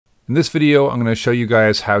In this video, I'm going to show you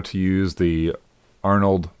guys how to use the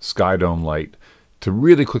Arnold Skydome light to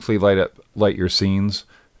really quickly light your scenes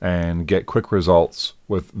and get quick results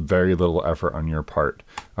with very little effort on your part.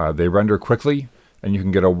 They render quickly, and you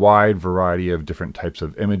can get a wide variety of different types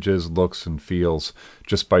of images, looks, and feels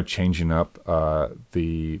just by changing up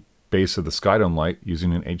the base of the Skydome light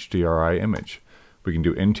using an HDRI image. We can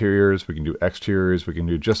do interiors, we can do exteriors, we can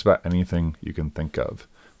do just about anything you can think of.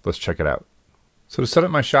 Let's check it out. So to set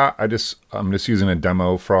up my shot, I'm just using a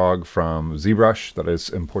demo frog from ZBrush that is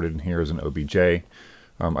imported in here as an OBJ.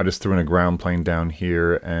 I just threw in a ground plane down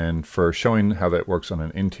here, and for showing how that works on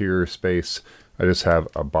an interior space, I just have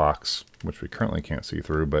a box, which we currently can't see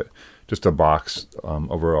through, but just a box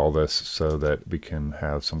over all this so that we can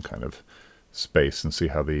have some kind of space and see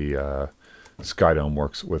how the Skydome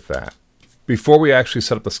works with that. Before we actually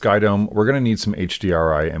set up the Skydome, we're going to need some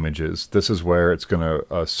HDRI images. This is where it's going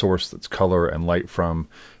to source its color and light from,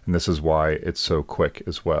 and this is why it's so quick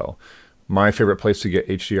as well. My favorite place to get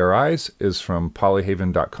HDRIs is from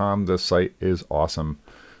polyhaven.com. This site is awesome.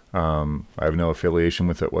 I have no affiliation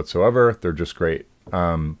with it whatsoever. They're just great.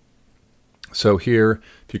 So here,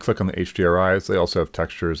 if you click on the HDRIs, they also have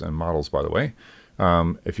textures and models, by the way.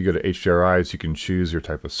 If you go to HDRIs, you can choose your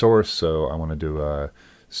type of source. So I want to do a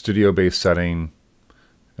studio-based setting.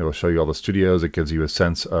 It will show you all the studios. It gives you a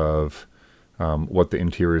sense of what the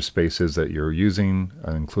interior space is that you're using,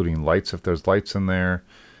 including lights if there's lights in there.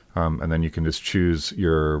 And then you can just choose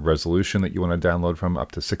your resolution that you want to download from,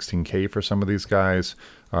 up to 16K for some of these guys,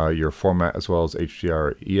 your format as well as HDR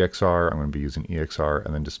or EXR. I'm going to be using EXR,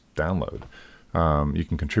 and then just download. You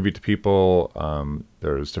can contribute to people.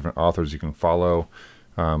 There's different authors you can follow.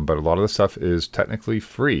 But a lot of the stuff is technically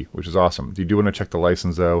free, which is awesome. You do want to check the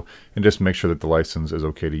license though, and just make sure that the license is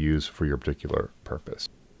okay to use for your particular purpose.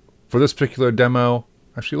 For this particular demo,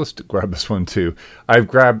 actually let's grab this one too. I've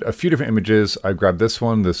grabbed a few different images. I grabbed this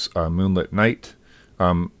one, this moonlit night.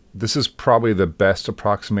 This is probably the best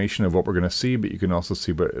approximation of what we're going to see, but you can also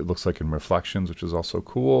see what it looks like in reflections, which is also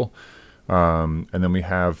cool. And then we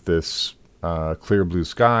have this clear blue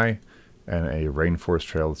sky and a rainforest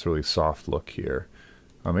trail that's really soft look here.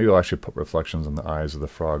 Maybe I'll actually put reflections on the eyes of the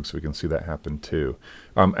frog so we can see that happen too.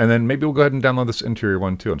 And then maybe we'll go ahead and download this interior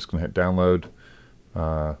one too. I'm just going to hit download.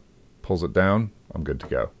 Pulls it down. I'm good to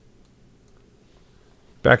go.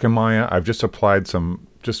 Back in Maya, I've just applied some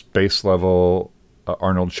just base level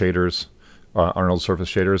Arnold shaders, Arnold surface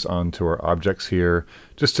shaders onto our objects here,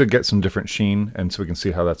 just to get some different sheen, and so we can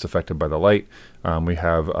see how that's affected by the light. We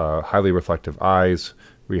have highly reflective eyes.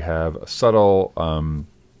 We have a subtly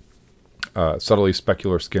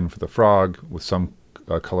specular skin for the frog with some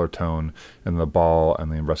color tone, and the ball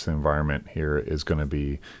and the rest of the environment here is going to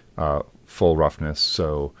be full roughness,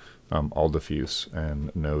 so all diffuse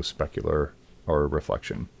and no specular or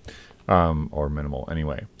reflection, or minimal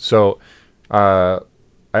anyway. So I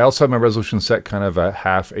also have my resolution set kind of at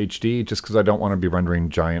half HD, just because I don't want to be rendering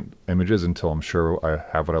giant images until I'm sure I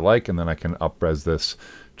have what I like, and then I can up-res this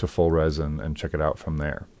to full res and check it out from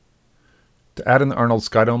there. To add in the Arnold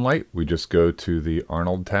Skydome light, we just go to the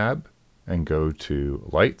Arnold tab and go to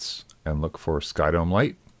Lights and look for Skydome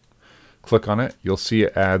light. Click on it. You'll see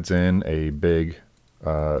it adds in a big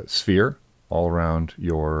sphere all around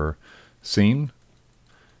your scene.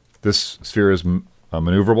 This sphere is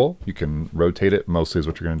maneuverable. You can rotate it, mostly is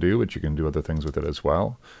what you're going to do, but you can do other things with it as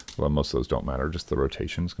well. Well, most of those don't matter, just the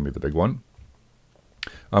rotation is going to be the big one.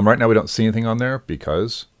 Right now we don't see anything on there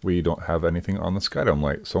because we don't have anything on the Skydome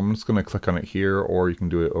light. So I'm just going to click on it here, or you can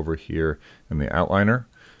do it over here in the outliner.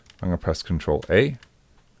 I'm going to press Control A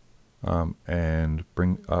and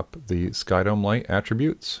bring up the Skydome light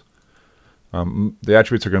attributes. The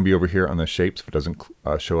attributes are going to be over here on the shapes. If it doesn't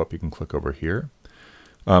show up, you can click over here.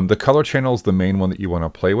 The color channel is the main one that you want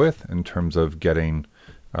to play with in terms of getting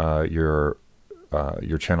your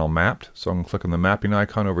channel mapped. So I'm going to click on the mapping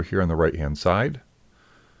icon over here on the right hand side.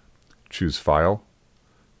 Choose File,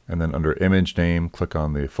 and then under Image Name, click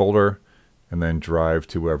on the folder, and then drive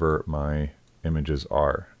to wherever my images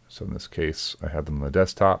are. So in this case, I have them on the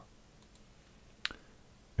desktop.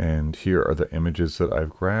 And here are the images that I've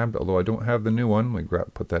grabbed, although I don't have the new one. We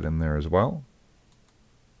put that in there as well.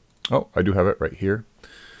 Oh, I do have it right here.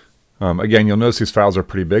 Again, you'll notice these files are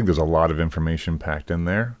pretty big. There's a lot of information packed in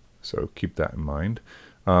there, so keep that in mind.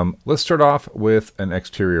 Let's start off with an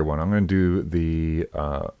exterior one. I'm going to do the,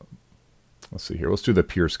 let's see here, let's do the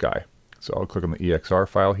pure sky. So I'll click on the EXR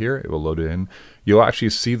file here. It will load it in. You'll actually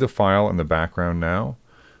see the file in the background now.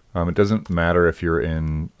 It doesn't matter if you're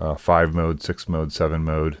in 5 mode, 6 mode, 7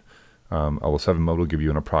 mode. Although 7 mode will give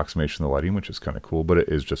you an approximation of the lighting, which is kind of cool, but it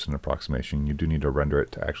is just an approximation. You do need to render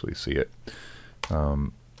it to actually see it.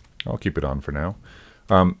 I'll keep it on for now.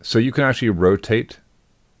 So you can actually rotate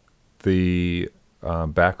the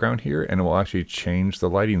background here, and it will actually change the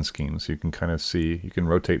lighting scheme. So you can kind of see, you can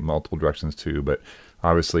rotate multiple directions too, but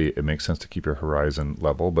obviously it makes sense to keep your horizon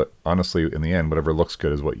level. But honestly, in the end, whatever looks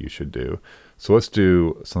good is what you should do. So let's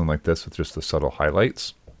do something like this with just the subtle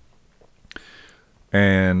highlights.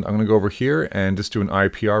 And I'm going to go over here and just do an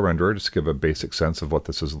IPR renderer just to give a basic sense of what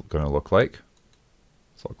this is going to look like.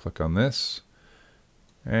 So I'll click on this,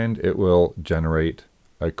 and it will generate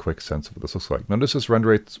a quick sense of what this looks like. Notice this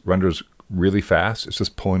renders really fast. It's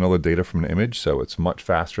just pulling all the data from an image, so it's much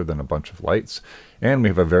faster than a bunch of lights. And we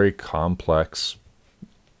have a very complex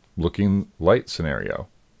looking light scenario.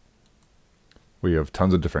 We have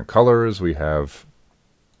tons of different colors. We have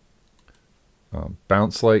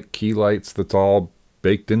bounce light, key lights, that's all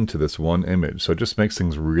baked into this one image. So it just makes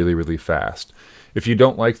things really, really fast. If you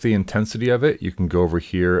don't like the intensity of it, you can go over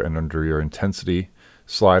here, and under your intensity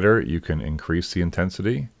slider, you can increase the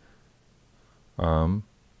intensity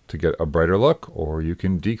to get a brighter look, or you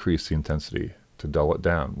can decrease the intensity to dull it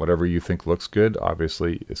down. Whatever you think looks good,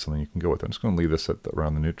 obviously, is something you can go with. I'm just going to leave this at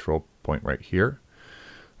around the neutral point right here.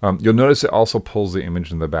 You'll notice it also pulls the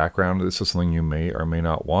image in the background. This is something you may or may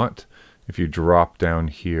not want. If you drop down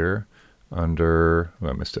here under,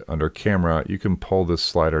 I missed it, under camera, you can pull this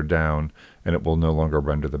slider down and it will no longer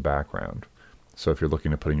render the background. So if you're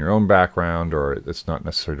looking to put in your own background, or it's not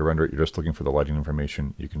necessary to render it, you're just looking for the lighting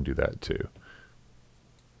information, you can do that too.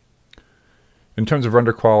 In terms of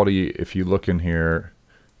render quality, if you look in here,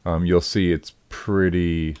 you'll see it's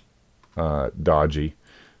pretty dodgy.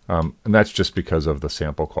 And that's just because of the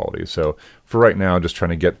sample quality. So for right now, just trying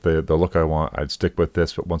to get the look I want, I'd stick with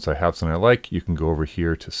this. But once I have something I like, you can go over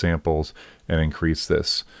here to samples and increase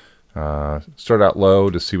this. Start out low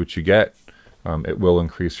to see what you get. It will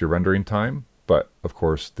increase your rendering time, but of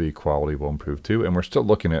course the quality will improve too. And we're still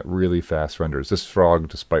looking at really fast renders. This frog,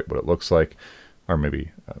 despite what it looks like, or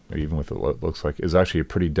maybe even with what it looks like, is actually a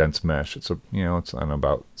pretty dense mesh. It's it's on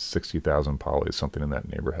about 60,000 polys, something in that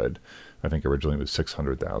neighborhood. I think originally it was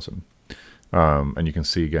 600,000. And you can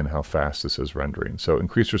see again how fast this is rendering. So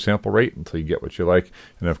increase your sample rate until you get what you like.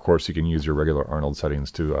 And of course you can use your regular Arnold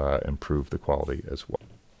settings to improve the quality as well.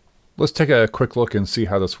 Let's take a quick look and see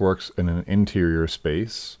how this works in an interior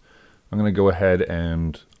space. I'm going to go ahead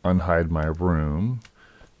and unhide my room,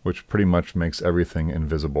 which pretty much makes everything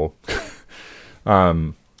invisible.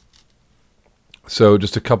 So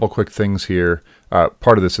just a couple quick things here.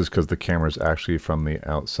 Part of this is because the camera is actually from the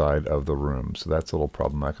outside of the room, so that's a little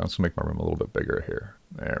problematic. I'm just going to make my room a little bit bigger here.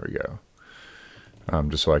 There we go.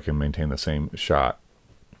 Just so I can maintain the same shot.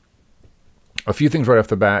 A few things right off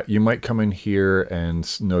the bat. You might come in here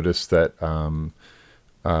and notice that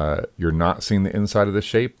you're not seeing the inside of the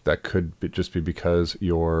shape. That could just be because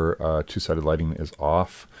your two-sided lighting is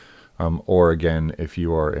off. Or again, if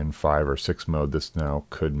you are in 5 or 6 mode, this now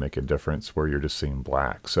could make a difference where you're just seeing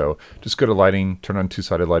black. So just go to lighting, turn on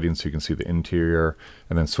two-sided lighting so you can see the interior,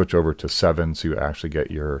 and then switch over to 7 so you actually get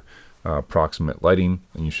your approximate lighting,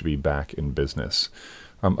 and you should be back in business.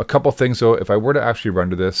 A couple things though, if I were to actually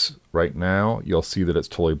render this right now, you'll see that it's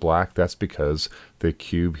totally black. That's because the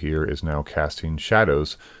cube here is now casting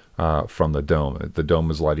shadows from the dome. The dome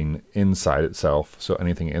is lighting inside itself, so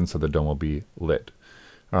anything inside the dome will be lit.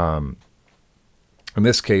 In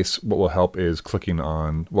this case, what will help is clicking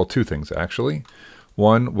on, well, 2 things actually.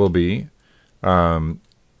 One will be a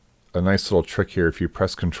nice little trick here. If you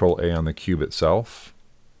press Control A on the cube itself,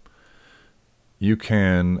 you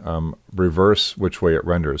can reverse which way it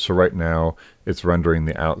renders. So right now it's rendering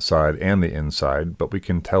the outside and the inside, but we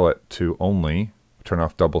can tell it to only turn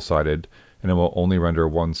off double-sided, and it will only render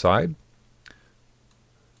one side.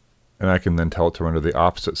 And I can then tell it to render the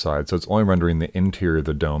opposite side. So it's only rendering the interior of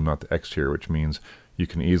the dome, not the exterior, which means you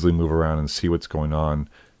can easily move around and see what's going on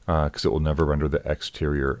because it will never render the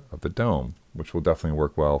exterior of the dome, which will definitely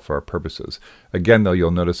work well for our purposes. Again, though, you'll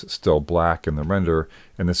notice it's still black in the render,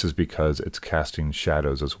 and this is because it's casting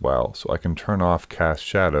shadows as well. So I can turn off cast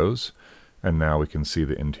shadows, and now we can see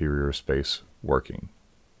the interior space working.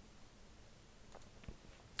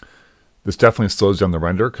 This definitely slows down the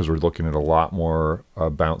render because we're looking at a lot more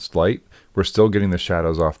bounced light. We're still getting the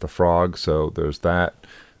shadows off the frog, so there's that.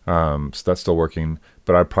 So that's still working,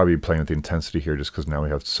 but I'd probably be playing with the intensity here just because now we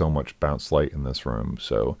have so much bounced light in this room.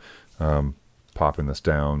 So popping this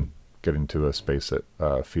down, getting to a space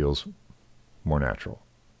that feels more natural.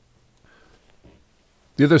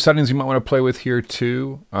 The other settings you might want to play with here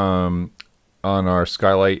too, on our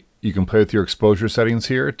skylight, you can play with your exposure settings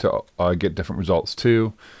here to get different results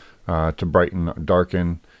too. To brighten or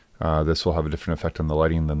darken, this will have a different effect on the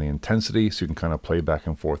lighting than the intensity, so you can kind of play back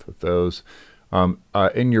and forth with those.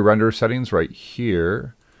 In your render settings right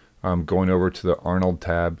here, going over to the Arnold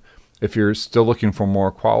tab, if you're still looking for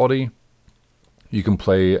more quality, you can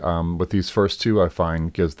play with these first two. I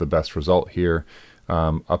find gives the best result here.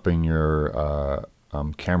 Upping your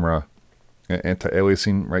camera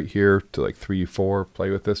anti-aliasing right here to like 3, 4, play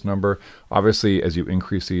with this number. Obviously, as you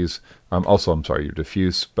increase these, also, I'm sorry, your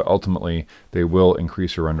diffuse, but ultimately they will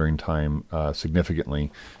increase your rendering time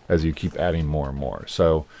significantly as you keep adding more and more.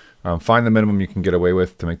 So find the minimum you can get away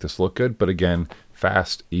with to make this look good. But again,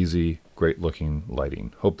 fast, easy, great looking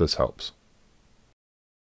lighting. Hope this helps.